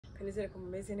nizere ko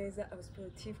mumeze neza. Aba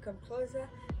sportive, come closer.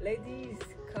 Ladies,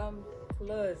 come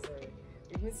closer.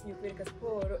 Uyu munsi nyikwereka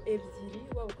siporo ebyiri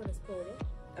waba ukora siporo,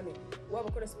 waba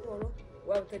ukora siporo,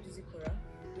 waba utajya uzikora,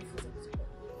 wifuza kuzikora.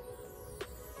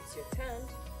 It's your turn.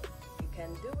 You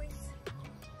can do it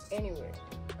anywhere.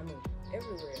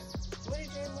 Everywhere. Muri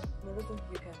gym, mu rugo,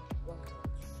 you can work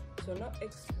out. So no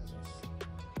excuses.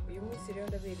 Uyu munsi rero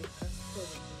ndabereka siporo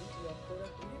ebyiri wakora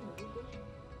uri mu rugo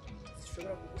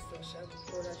zishobora kugufasha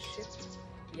gukora shape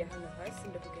ya hano hasi,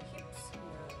 ndavuga hips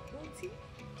na booty.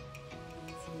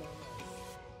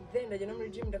 Then ndajya no muri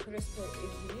gym ndakora siporo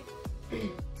ebyiri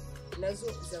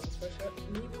nazo zagufasha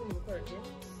niba uri gukora gym,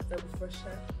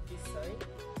 zagufasha this side,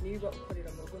 niba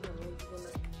ukorera mu rugo nta muntu ubona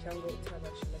cyangwa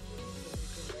utabasha na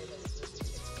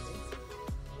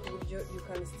you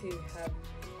can still have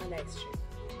a nice shape.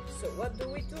 So what do?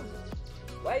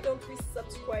 Why don't we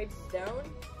subscribe down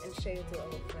and share it to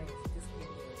our friends this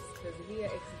videos, because here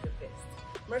is the best.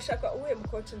 Murashaka uwe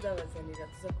mcoach nzabazanira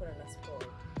tuzakora na sport.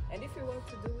 And if you want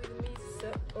to do with me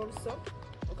also,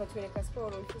 ukatwereka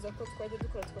sport wifuza ko twajya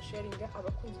dukora twasharinga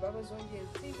abakunzi babazongeye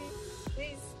TV,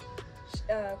 please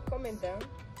comment down,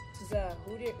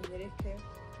 tuzahure unyereke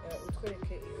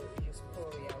utwereke iyo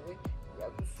sport yawe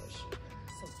yagufasha.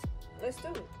 So let's do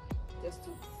it.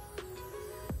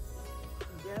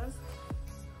 Just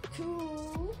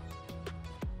two.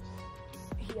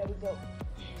 Here we go.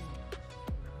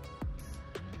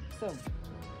 So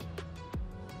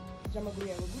jamaguru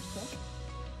yawe gutya,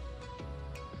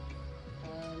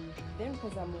 then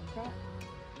ukazamuka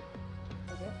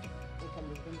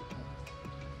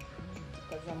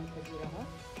ukazamuka gira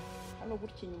hano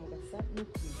gutya inyuma ugasa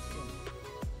n'ukwishyura.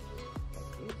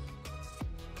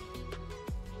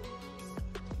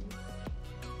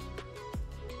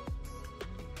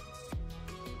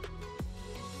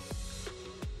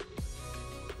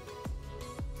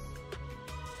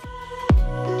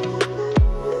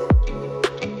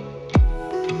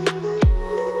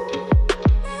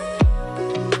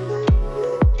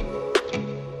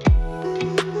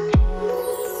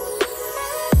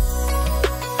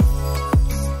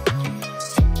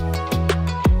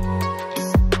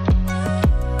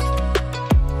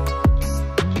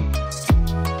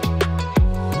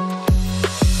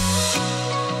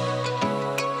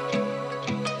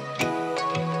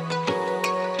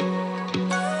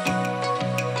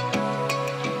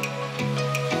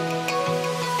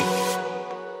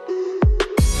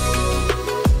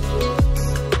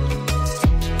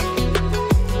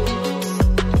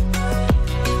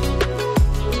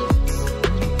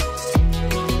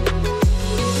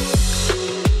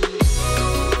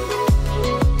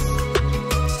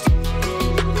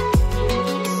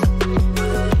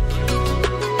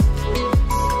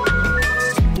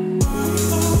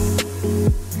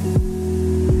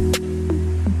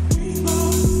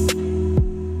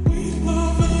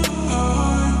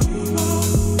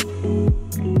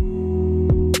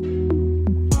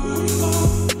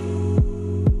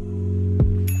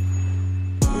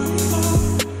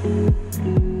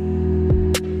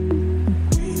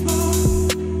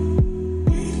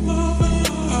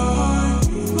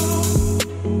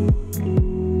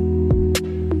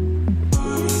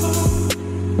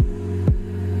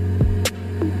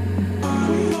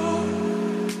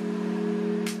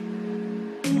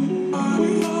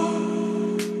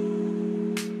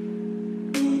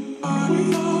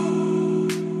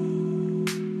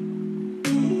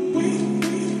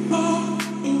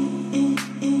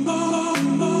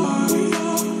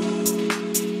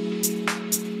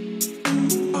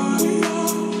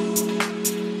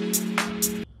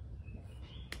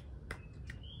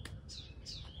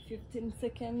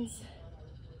 Seconds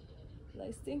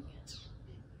lasting.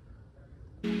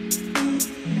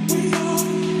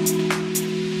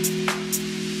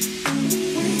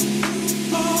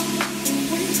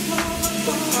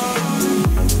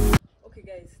 Okay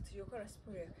guys, tuyokora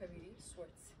siporo ya kabiri,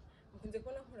 squats. Mukunze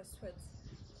kubona nkora squats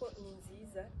ko ni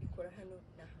nziza ikora hano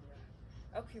na hano.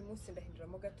 Ako uyu munsi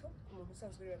ndahinduramo gato umuntu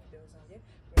usanzwe ureba video zanjye.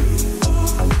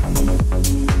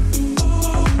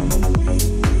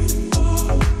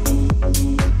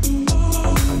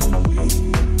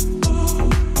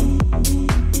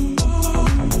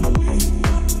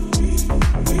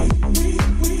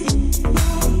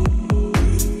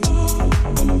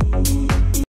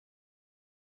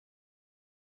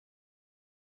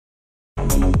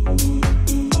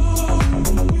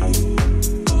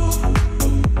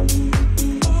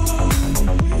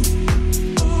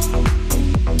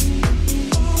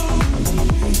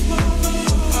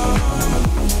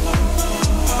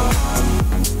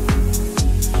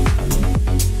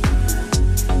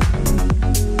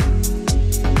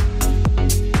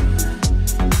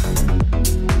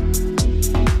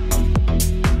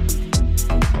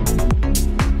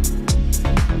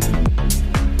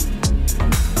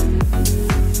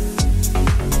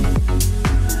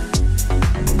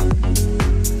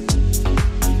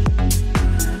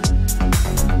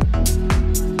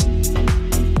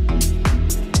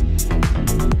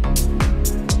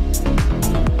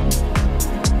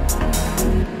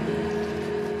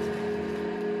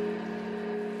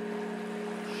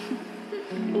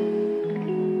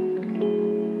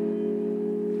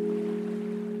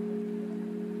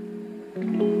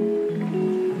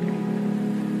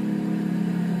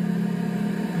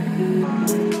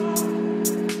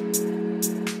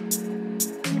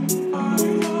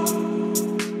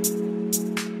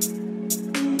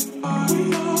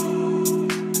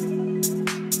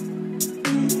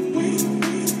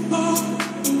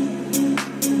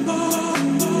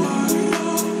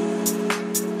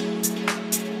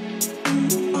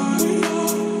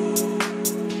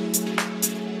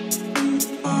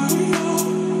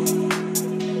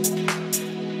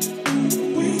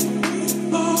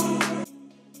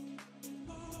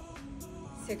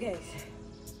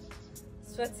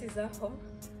 tugezaho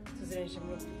tuziranyije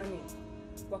mu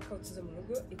workout zo mu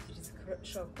rugo ebyiri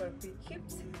zishobora gukora kuri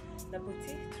hips na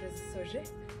boutique turazisoje.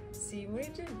 See you muri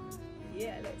gym.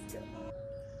 Yeah, let's go.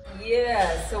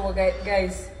 Yeah, so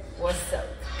guys, what's up?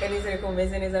 Kanizere ko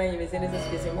mumeze neza nanjye meze neza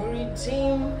tugeze muri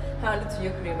gym handi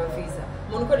tugiye kureba visa.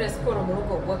 Umuntu ukorera siporo mu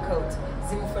rugo workout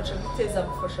zimufasha gute,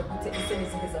 zamufasha gute, ese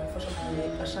n'izihe zamufasha mu gihe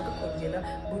ashaka kongera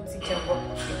boutique cyangwa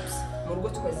hips. Mu rugo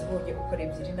twazibonye ukora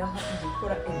ebyiri naho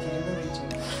ugikora ebyiri muri gym.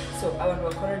 So abantu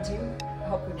bakora gym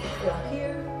hope you are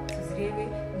here tuzirebe.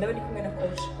 Ndaba ndi kumwe na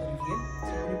coach Olivier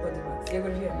muri Body Max. Yego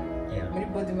Olivier? Yeah. Muri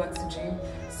Body Max gym.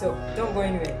 So don't go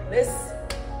anywhere. Let's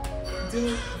do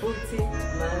booty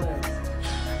man.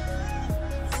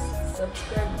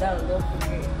 Subscribe down, don't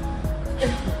forget.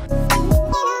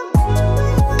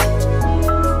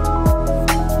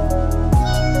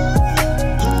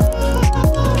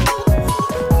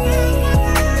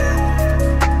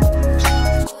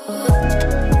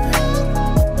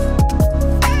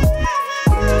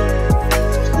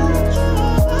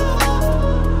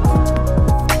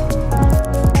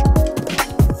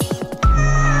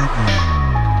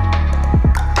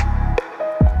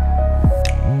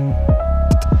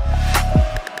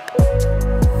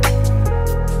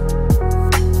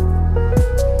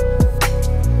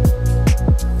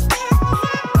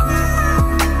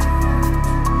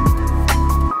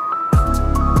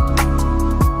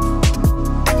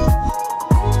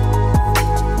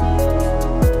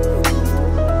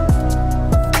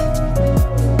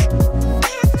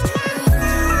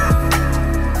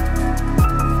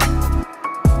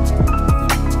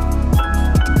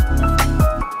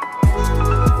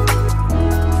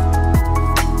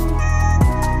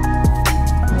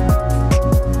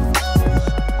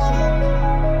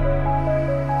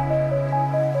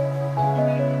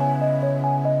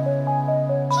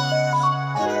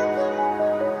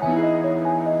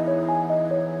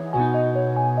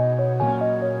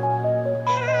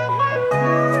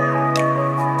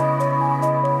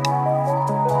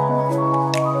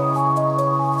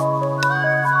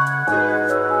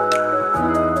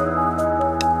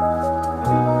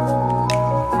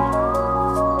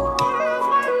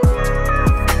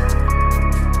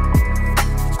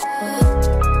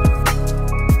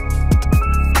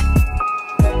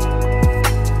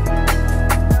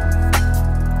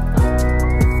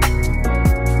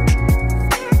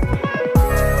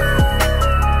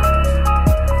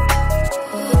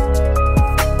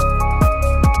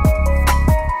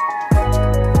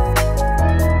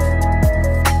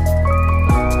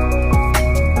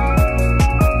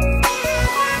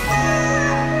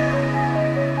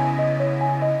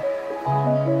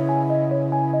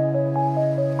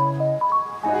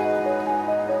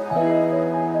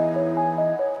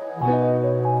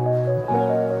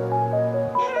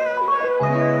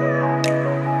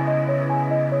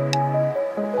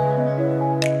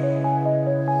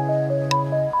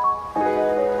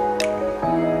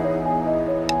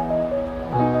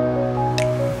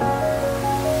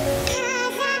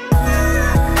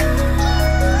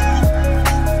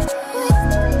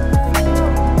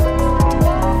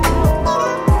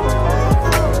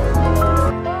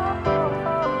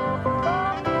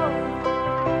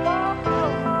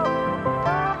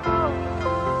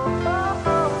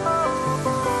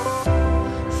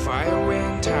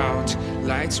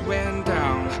 Lights went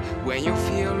down when you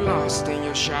feel lost in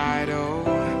your shadow.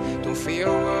 Don't feel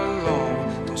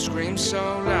alone, don't scream so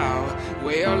loud.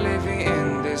 We are living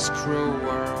in this cruel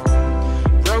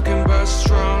world. Broken but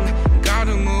strong,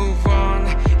 gotta move on.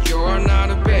 You're not